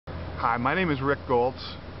Hi, my name is Rick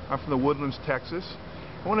Goltz. I'm from the Woodlands, Texas.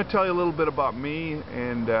 I want to tell you a little bit about me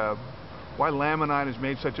and why Laminine has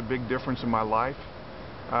made such a big difference in my life.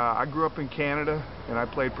 I grew up in Canada and I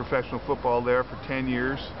played professional football there for 10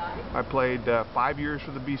 years. I played 5 years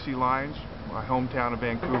for the BC Lions, my hometown of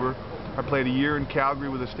Vancouver. I played a year in Calgary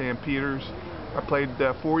with the Stampeders. I played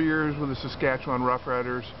 4 years with the Saskatchewan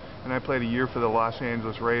Roughriders, and I played a year for the Los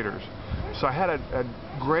Angeles Raiders. So I had a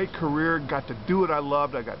great career, got to do what I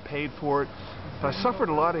loved, I got paid for it. But I suffered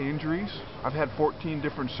a lot of injuries. I've had 14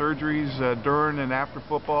 different surgeries during and after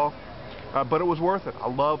football, but it was worth it. I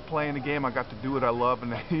loved playing the game, I got to do what I love,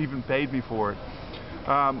 and they even paid me for it.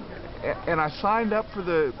 And I signed up for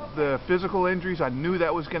the physical injuries. I knew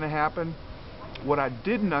that was going to happen. What I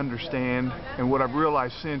didn't understand, and what I've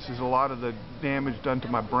realized since, is a lot of the damage done to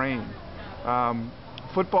my brain.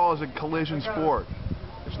 Football is a collision sport.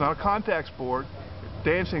 It's not a contact sport.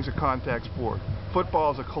 Dancing's a contact sport.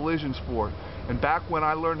 Football is a collision sport. And back when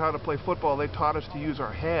I learned how to play football, they taught us to use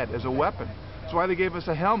our head as a weapon. That's why they gave us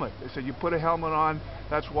a helmet. They said, you put a helmet on,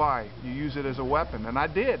 that's why. You use it as a weapon. And I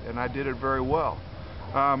did it very well.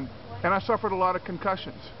 And I suffered a lot of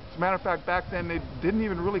concussions. As a matter of fact, back then they didn't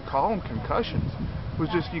even really call them concussions. It was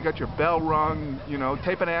just you got your bell rung, you know,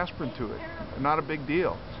 tape an aspirin to it. Not a big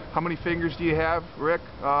deal. How many fingers do you have, Rick?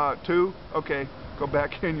 2? Okay, go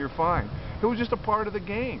back in, you're fine. It was just a part of the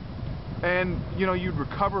game. And, you know, you'd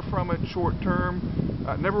recover from it short term.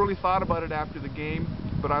 Never really thought about it after the game,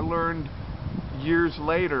 but I learned years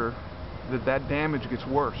later that that damage gets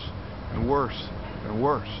worse and worse and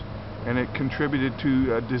worse. And it contributed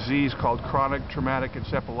to a disease called chronic traumatic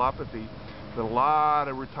encephalopathy that a lot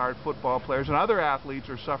of retired football players and other athletes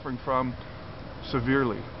are suffering from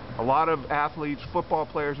severely. A lot of athletes, football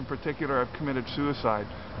players in particular, have committed suicide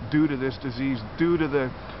due to this disease, due to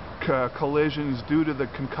the collisions, due to the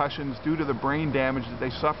concussions, due to the brain damage that they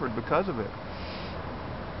suffered because of it.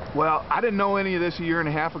 Well, I didn't know any of this a year and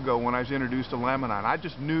a half ago when I was introduced to Laminine. I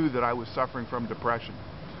just knew that I was suffering from depression.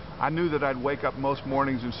 I knew that I'd wake up most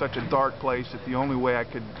mornings in such a dark place that the only way I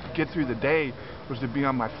could get through the day was to be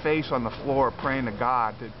on my face on the floor praying to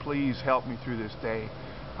God that please help me through this day.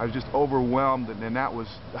 I was just overwhelmed, and that was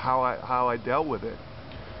how I dealt with it.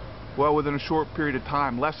 Well, within a short period of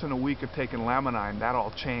time, less than a week of taking Laminine, that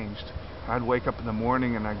all changed. I'd wake up in the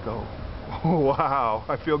morning and I'd go, oh, wow,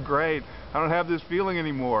 I feel great. I don't have this feeling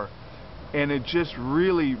anymore. And it just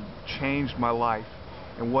really changed my life.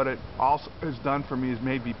 And what it also has done for me is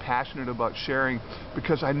made me passionate about sharing,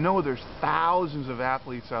 because I know there's thousands of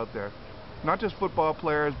athletes out there, not just football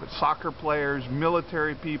players, but soccer players,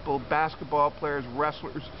 military people, basketball players,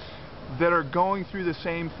 wrestlers, that are going through the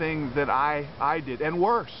same thing that I did, and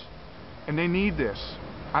worse. And they need this.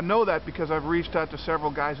 I know that because I've reached out to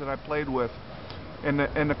several guys that I played with, and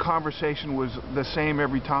the conversation was the same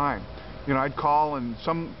every time. You know, I'd call, and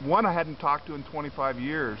one I hadn't talked to in 25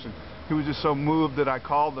 years, and he was just so moved that I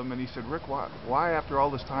called him, and he said, Rick, why after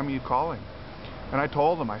all this time are you calling? And I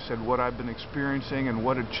told him, I said what I've been experiencing and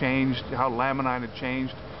what had changed, how Laminine had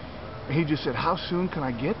changed. And he just said, how soon can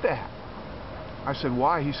I get that? I said,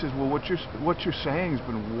 why? He says, well, what you're saying has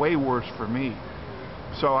been way worse for me.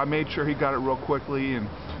 So I made sure he got it real quickly, and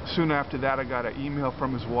soon after that I got an email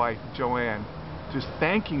from his wife, Joanne, just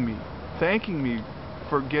thanking me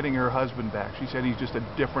for getting her husband back. She said he's just a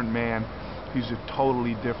different man. He's just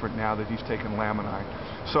totally different now that he's taken Laminine.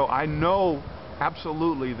 So I know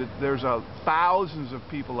absolutely that there's thousands of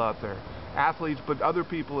people out there, athletes, but other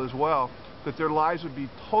people as well, that their lives would be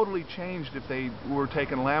totally changed if they were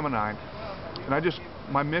taking Laminine. And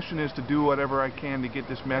my mission is to do whatever I can to get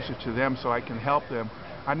this message to them so I can help them.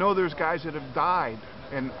 I know there's guys that have died,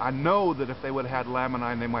 and I know that if they would have had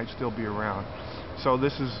Laminine, they might still be around. So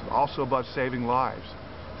this is also about saving lives.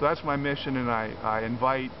 So that's my mission, and I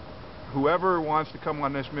invite whoever wants to come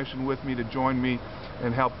on this mission with me to join me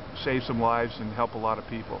and help save some lives and help a lot of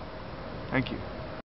people. Thank you.